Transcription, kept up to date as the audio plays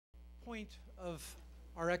point of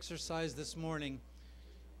our exercise this morning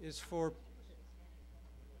is for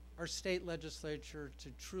our state legislature to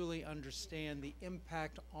truly understand the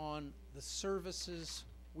impact on the services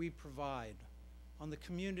we provide, on the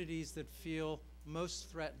communities that feel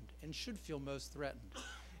most threatened and should feel most threatened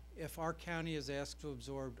if our county is asked to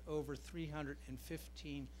absorb over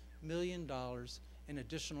 $315 million in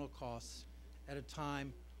additional costs at a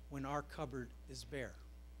time when our cupboard is bare.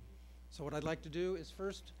 So what I'd like to do is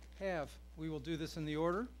first we will do this in the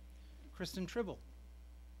order, Kristen Tribble.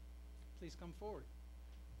 Please come forward.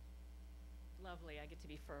 Lovely, I get to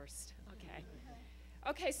be first. Okay.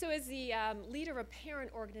 Okay, so as the leader of a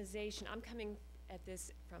parent organization, I'm coming at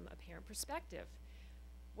this from a parent perspective.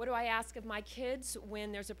 What do I ask of my kids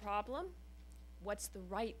when there's a problem? What's the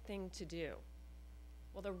right thing to do?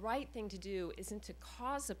 Well, the right thing to do isn't to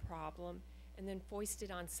cause a problem and then foist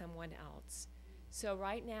it on someone else. So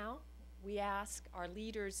right now, we ask our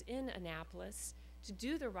leaders in Annapolis to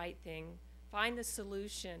do the right thing, find the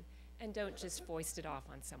solution, and don't just foist it off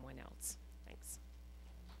on someone else. Thanks.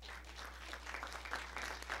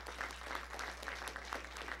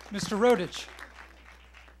 Mr. Rodich.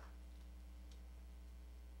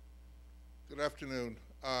 Good afternoon.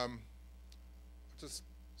 I'll just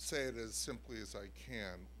say it as simply as I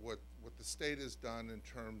can. What the state has done in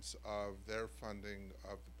terms of their funding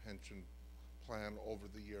of the pension plan over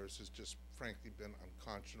the years has just frankly been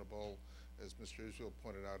unconscionable. As Mr. Israel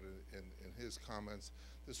pointed out in his comments,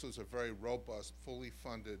 this was a very robust, fully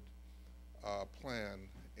funded plan,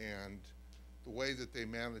 and the way that they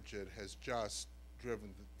manage it has just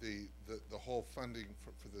driven the whole funding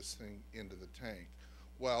for this thing into the tank.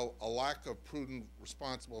 Well, a lack of prudent,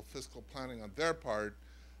 responsible fiscal planning on their part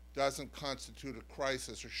doesn't constitute a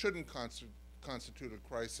crisis, or shouldn't constitute a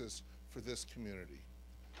crisis for this community.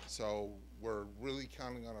 So we're really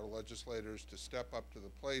counting on our legislators to step up to the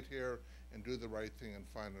plate here and do the right thing and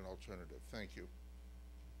find an alternative. Thank you.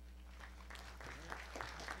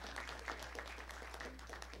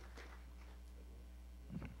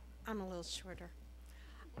 I'm a little shorter.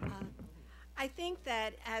 I think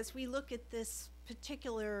that as we look at this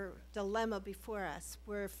particular dilemma before us,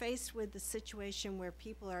 we're faced with the situation where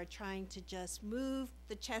people are trying to just move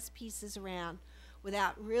the chess pieces around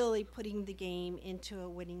without really putting the game into a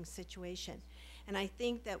winning situation. And I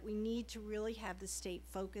think that we need to really have the state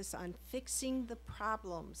focus on fixing the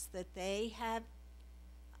problems that they have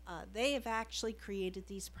actually created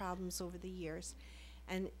these problems over the years.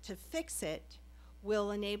 And to fix it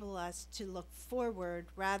will enable us to look forward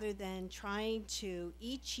rather than trying to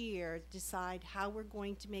each year decide how we're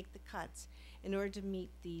going to make the cuts in order to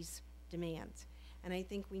meet these demands. And I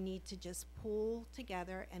think we need to just pull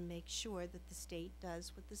together and make sure that the state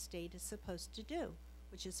does what the state is supposed to do,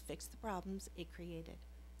 which is fix the problems it created.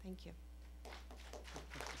 Thank you.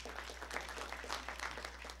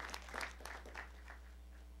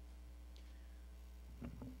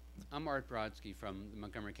 I'm Art Brodsky from the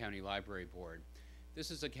Montgomery County Library Board.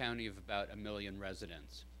 This is a county of about 1 million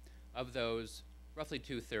residents. Of those, roughly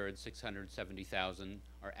 2/3, 670,000,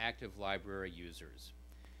 are active library users.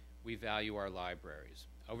 We value our libraries.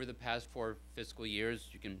 Over the past 4 fiscal years,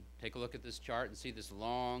 you can take a look at this chart and see this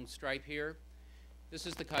long stripe here. This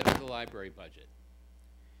is the cut of the library budget.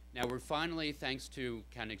 Now we're finally, thanks to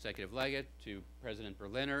County Executive Leggett, to President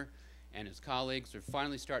Berliner and his colleagues, are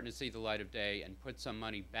finally starting to see the light of day and put some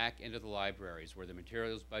money back into the libraries where the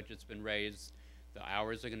materials budget's been raised, the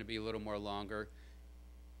hours are going to be a little more longer.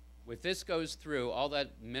 If this goes through, all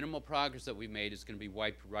that minimal progress that we've made is going to be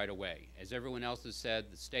wiped right away. As everyone else has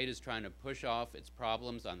said, the state is trying to push off its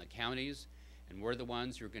problems on the counties, and we're the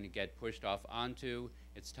ones who are going to get pushed off onto.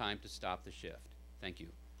 It's time to stop the shift. Thank you.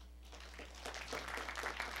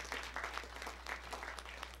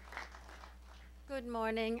 Good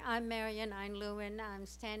morning. I'm Marian Einlewin. I'm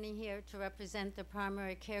standing here to represent the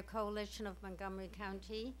Primary Care Coalition of Montgomery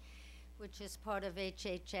County, which is part of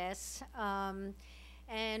HHS.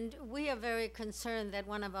 And we are very concerned that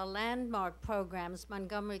one of our landmark programs,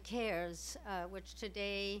 Montgomery Cares, which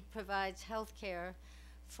today provides health care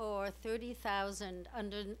for 30,000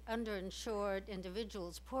 underinsured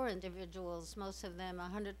individuals, poor individuals, most of them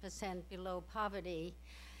 100% below poverty,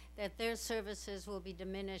 that their services will be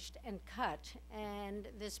diminished and cut. And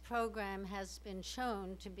this program has been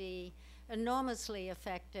shown to be enormously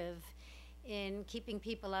effective in keeping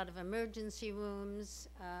people out of emergency rooms,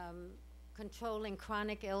 controlling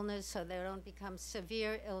chronic illness so they don't become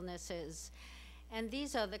severe illnesses. And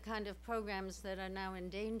these are the kind of programs that are now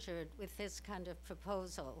endangered with this kind of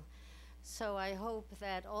proposal. So I hope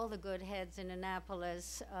that all the good heads in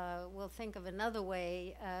Annapolis will think of another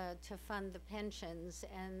way to fund the pensions,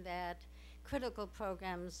 and that critical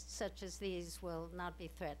programs such as these will not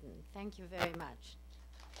be threatened. Thank you very much.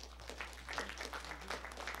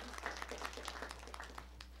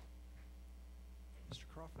 Mr.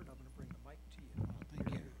 Crawford, I'm going to bring the mic to you.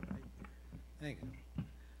 Thank you. Thank you.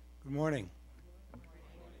 Good morning.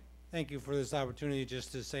 Thank you for this opportunity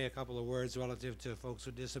just to say a couple of words relative to folks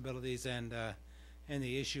with disabilities and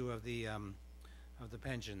the issue of the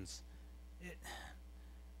pensions.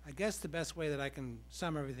 I guess the best way that I can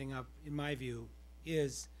sum everything up, in my view,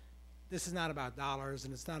 is this is not about dollars,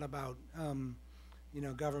 and it's not about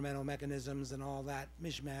governmental mechanisms and all that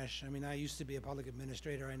mishmash. I mean, I used to be a public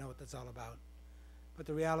administrator. I know what that's all about. But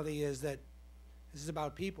the reality is that this is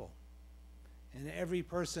about people, and every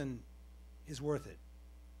person is worth it,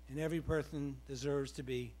 and every person deserves to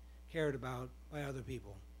be cared about by other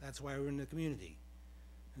people. That's why we're in the community.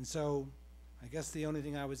 And so I guess the only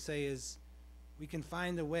thing I would say is we can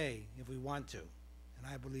find a way if we want to,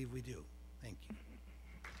 and I believe we do. Thank you.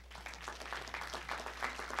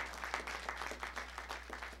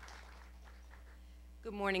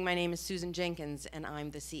 Good morning. My name is Susan Jenkins, and I'm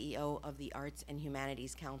the CEO of the Arts and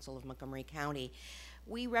Humanities Council of Montgomery County.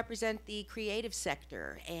 We represent the creative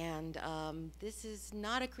sector, and this is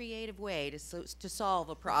not a creative way to solve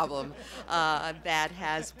a problem that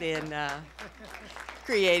has been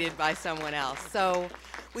created by someone else. So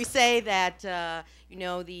we say that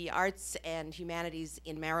the arts and humanities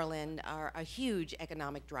in Maryland are a huge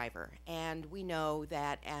economic driver, and we know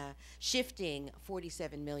that shifting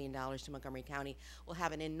 $47 million to Montgomery County will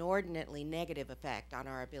have an inordinately negative effect on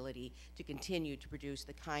our ability to continue to produce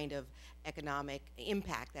the kind of economic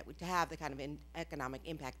impact that economic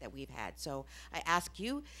impact that we've had. So I ask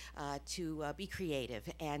you to be creative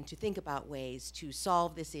and to think about ways to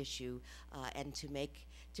solve this issue and to make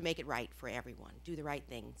it right for everyone. Do the right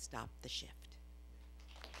thing, stop the shift.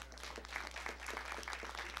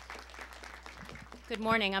 Good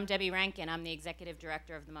morning, I'm Debbie Rankin. I'm the Executive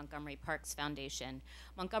Director of the Montgomery Parks Foundation.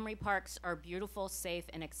 Montgomery Parks are beautiful, safe,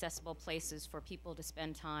 and accessible places for people to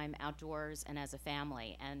spend time outdoors and as a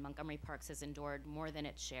family. And Montgomery Parks has endured more than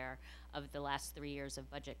its share of the last 3 years of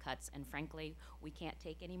budget cuts, and frankly, we can't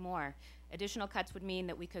take any more. Additional cuts would mean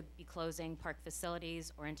that we could be closing park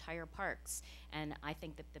facilities or entire parks, and I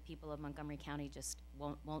think that the people of Montgomery County just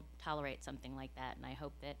won't tolerate something like that, and I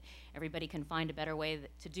hope that everybody can find a better way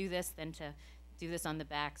to do this than to do this on the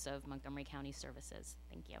backs of Montgomery County services.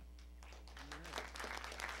 Thank you.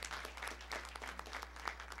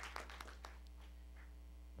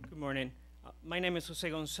 Good morning. My name is Jose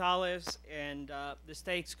Gonzalez, and the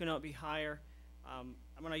stakes could not be higher. I'm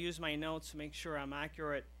going to use my notes to make sure I'm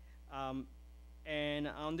accurate. And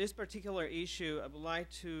on this particular issue, I would like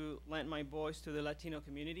to lend my voice to the Latino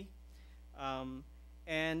community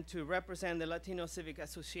and to represent the Latino Civic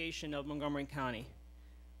Association of Montgomery County.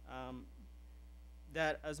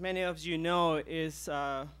 That, as many of you know, is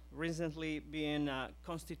recently being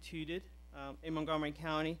constituted in Montgomery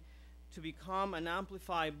County to become an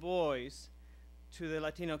amplified voice to the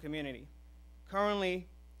Latino community. Currently,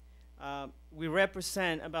 we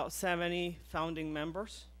represent about 70 founding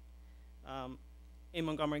members in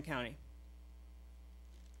Montgomery County.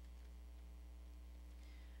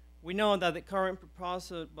 We know that the current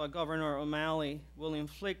proposal by Governor O'Malley will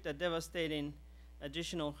inflict a devastating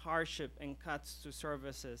additional hardship and cuts to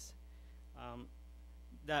services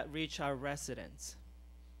that reach our residents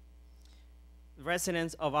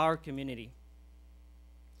of our community.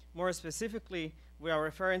 More specifically, we are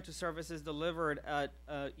referring to services delivered at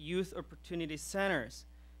youth opportunity centers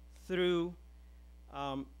through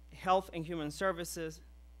Health and Human Services,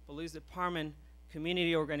 Police Department,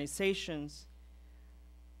 community organizations,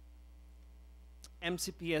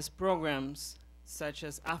 MCPS programs, such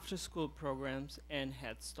as after-school programs and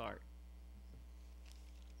Head Start.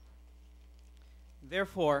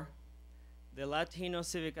 Therefore, the Latino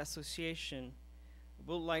Civic Association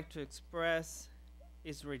would like to express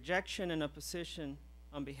its rejection and opposition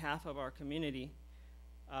on behalf of our community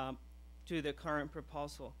to the current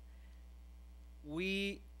proposal.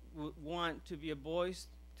 We want to be a voice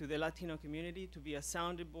to the Latino community, to be a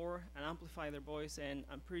sounding board and amplify their voice, and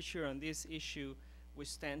I'm pretty sure on this issue we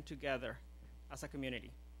stand together as a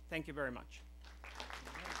community. Thank you very much.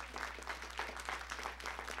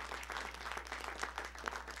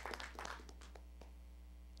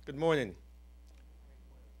 Good morning.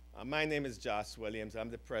 My name is Josh Williams. I'm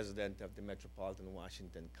the president of the Metropolitan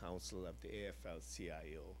Washington Council of the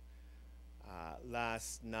AFL-CIO.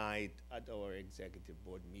 Last night at our executive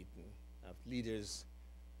board meeting of leaders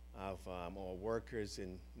of our workers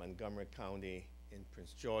in Montgomery County, in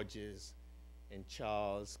Prince George's, in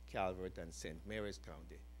Charles, Calvert, and St. Mary's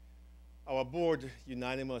County, our board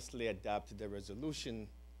unanimously adopted a resolution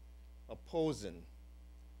opposing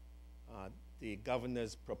the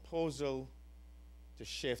governor's proposal to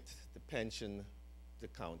shift the pension to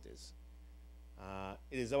counties.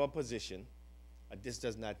 It is our position that this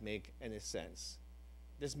does not make any sense.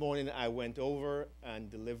 This morning I went over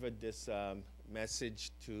and delivered this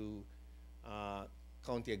message to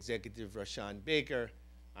County Executive Rashawn Baker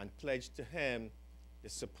and pledged to him the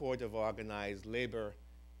support of organized labor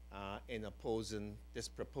in opposing this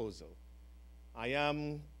proposal. I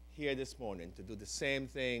am here this morning to do the same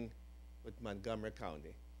thing with Montgomery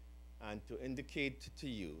County and to indicate to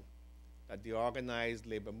you that the organized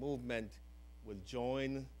labor movement will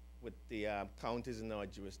join with the counties in our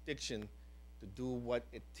jurisdiction to do what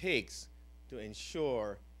it takes to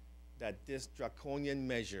ensure that this draconian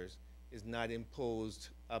measures is not imposed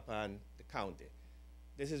upon the county.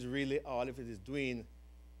 This is really all of it is doing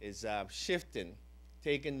is shifting,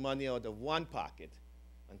 taking money out of one pocket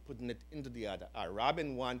and putting it into the other, or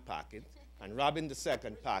robbing one pocket and robbing the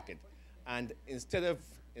second pocket. And instead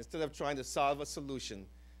of trying to solve a solution,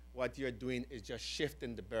 what you're doing is just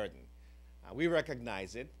shifting the burden. We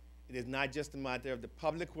recognize it. It is not just a matter of the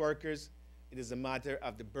public workers, it is a matter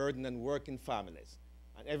of the burden on working families.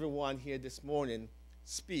 And everyone here this morning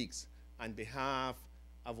speaks on behalf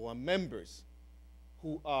of our members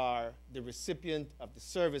who are the recipient of the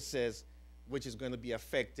services which is going to be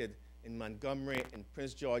affected in Montgomery, in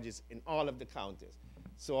Prince George's, in all of the counties.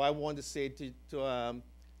 So I want to say to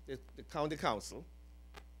the county council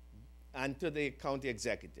and to the county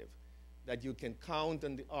executive that you can count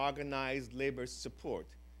on the organized labor's support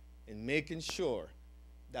in making sure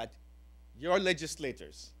that your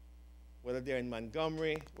legislators, whether they're in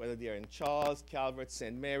Montgomery, whether they're in Charles, Calvert,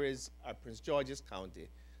 St. Mary's, or Prince George's County,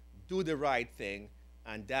 do the right thing,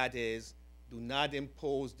 and that is, do not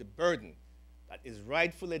impose the burden that is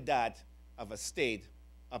rightfully that of a state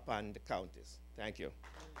upon the counties. Thank you.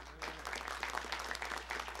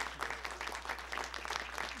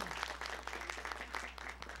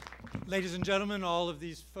 Ladies and gentlemen, all of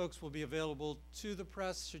these folks will be available to the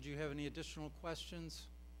press should you have any additional questions.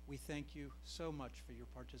 We thank you so much for your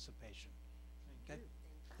participation. Okay?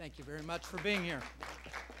 Thank you very much for being here.